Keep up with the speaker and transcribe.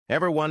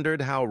Ever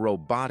wondered how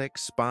robotic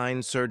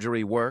spine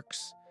surgery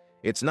works?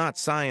 It's not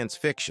science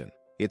fiction,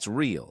 it's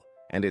real,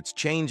 and it's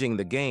changing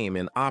the game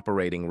in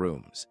operating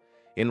rooms.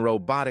 In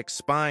robotic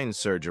spine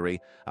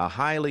surgery, a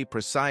highly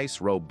precise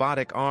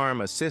robotic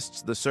arm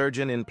assists the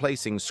surgeon in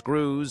placing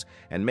screws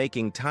and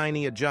making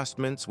tiny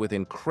adjustments with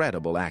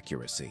incredible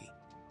accuracy.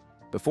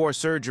 Before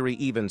surgery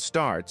even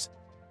starts,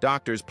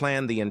 doctors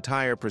plan the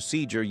entire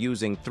procedure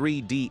using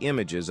 3D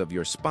images of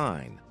your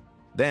spine.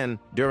 Then,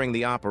 during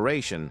the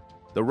operation,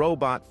 the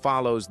robot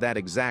follows that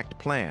exact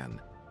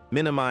plan,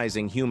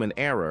 minimizing human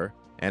error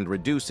and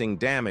reducing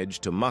damage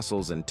to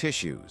muscles and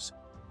tissues.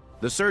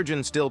 The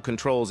surgeon still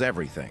controls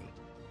everything.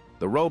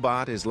 The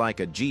robot is like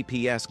a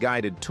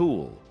GPS-guided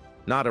tool,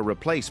 not a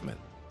replacement.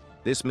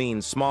 This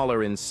means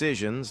smaller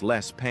incisions,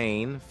 less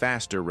pain,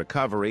 faster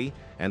recovery,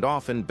 and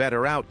often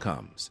better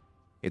outcomes.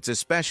 It's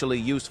especially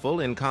useful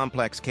in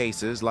complex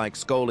cases like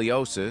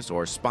scoliosis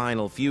or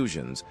spinal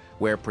fusions,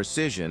 where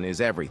precision is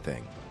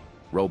everything.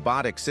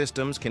 Robotic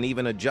systems can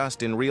even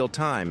adjust in real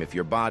time if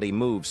your body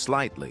moves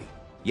slightly.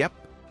 Yep,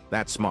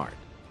 that's smart.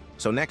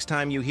 So next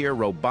time you hear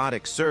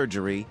robotic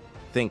surgery,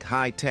 think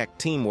high-tech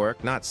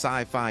teamwork, not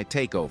sci-fi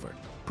takeover.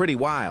 Pretty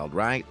wild,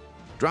 right?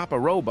 Drop a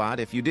robot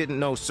if you didn't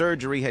know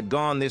surgery had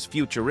gone this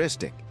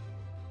futuristic.